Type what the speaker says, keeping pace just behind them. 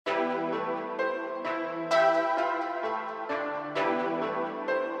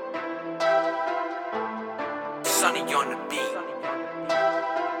Sunny on the beat.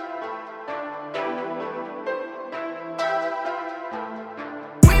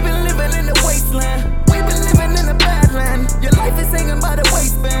 We've been living in the wasteland. We've been living in the badland. Your life is hanging by the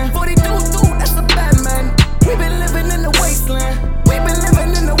waistband. 42 dude, that's a bad man. We've been living in the wasteland. We've been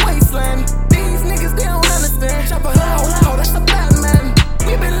living in the wasteland. These niggas, they don't understand. Chop it loud, that's a bad man.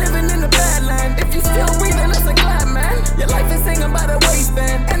 We've been living in the badland. If you still breathing, that's a glad man. Your life is hanging by the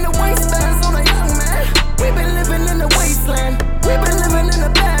waistband, and the waistband's on a young man. We've been living in the wasteland. We've been living in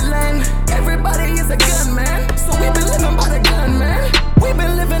the badland. Everybody is a gunman, so we've been living by the gun, man. We've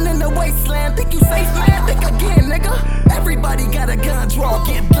been living in the wasteland. Think you safe, man? Think again, nigga. Everybody got a gun draw,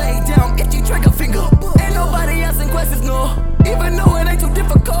 get laid down, itchy trigger finger. Ain't nobody asking questions, no. Even though it ain't too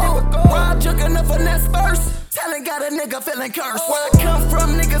difficult. Rob jugging up finesse first. Talent got a nigga feeling cursed. Where I come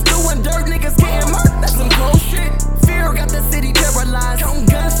from, niggas doing dirt, niggas getting murked. That's some cold shit. Fear got the city paralyzed. Count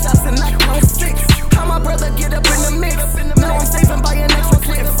gunshots and I count six. How my brother get up in the mix? Now I'm saving by an extra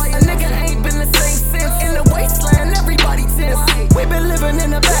clip. A nigga ain't been the same since. In the wasteland, everybody tense. We been living in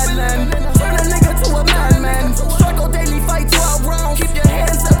the badland. Turn a nigga to a madman. Struggle daily, fight 12 rounds. Keep your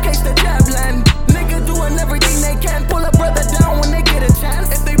hands up, case the javelin. Nigga doing everything they can. Pull a brother down when they get a chance.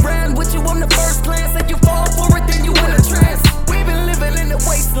 If they ran with you on the first glance, if you fall for it, then you in a trance. We been living in the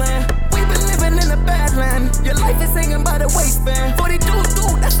wasteland. We been living in the badland. Your life is hanging by the waistband. 42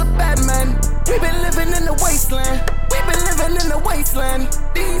 dude, that's a bad man. We been living in the wasteland. We been living in the wasteland.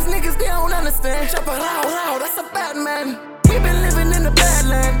 These niggas, they don't understand. Chop it loud, that's a bad man. We been living in the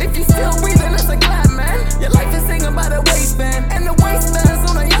badland. If you still breathing, that's a glad man. Your life is hanging by the waistband, and the waistband's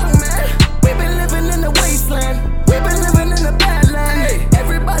on a young man. We been living in the wasteland. We been living in the badland.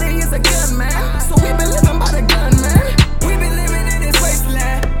 Everybody is a gun man, so we been living by the gun, man. We been living in this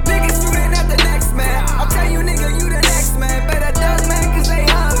wasteland. Niggas shooting at the next man. I'll tell you, nigga, you the next man. Better duck, man, cause they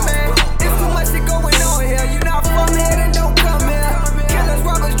hung, man. There's too much shit going on here. You not from here, then don't come here. Killers,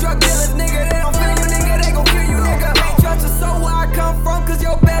 robbers, drug dealers, nigga. They don't feel you, nigga. They gon' kill you, nigga. Can't trust a soul where I come from, cause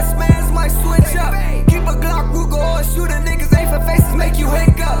your best mans might switch up. Keep a Glock, Ruger, or shooter. Niggas aim for faces, make you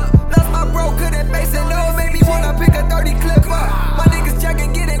hiccup. Lost my bro, couldn't face it, no. Made me wanna pick a 30 clip up. My niggas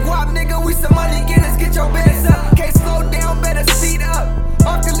checking, getting guap, nigga. We some money getters, get your bands up. Can't slow down, better speed up.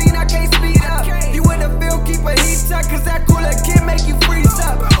 Off the lean, I can't speed up. You in the field, keep a heat check, cause that cooler can make you freeze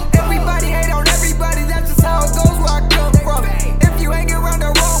up. Everybody hate on everybody, that's just how it goes where I come from. If you hang around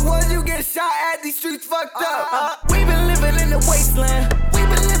the wrong ones, you get shot at, these streets fucked up. We been living in the wasteland. We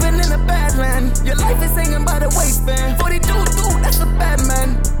been living in the badland. Your life is hanging by the waistband. 42 dude, that's a bad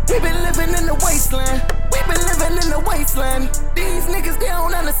man. We been living in the wasteland. We been living in the wasteland. These niggas, they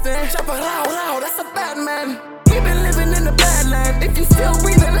don't understand. Chop it loud, that's a bad man. We been living in the badland. If you still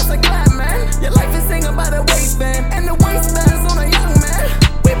breathing,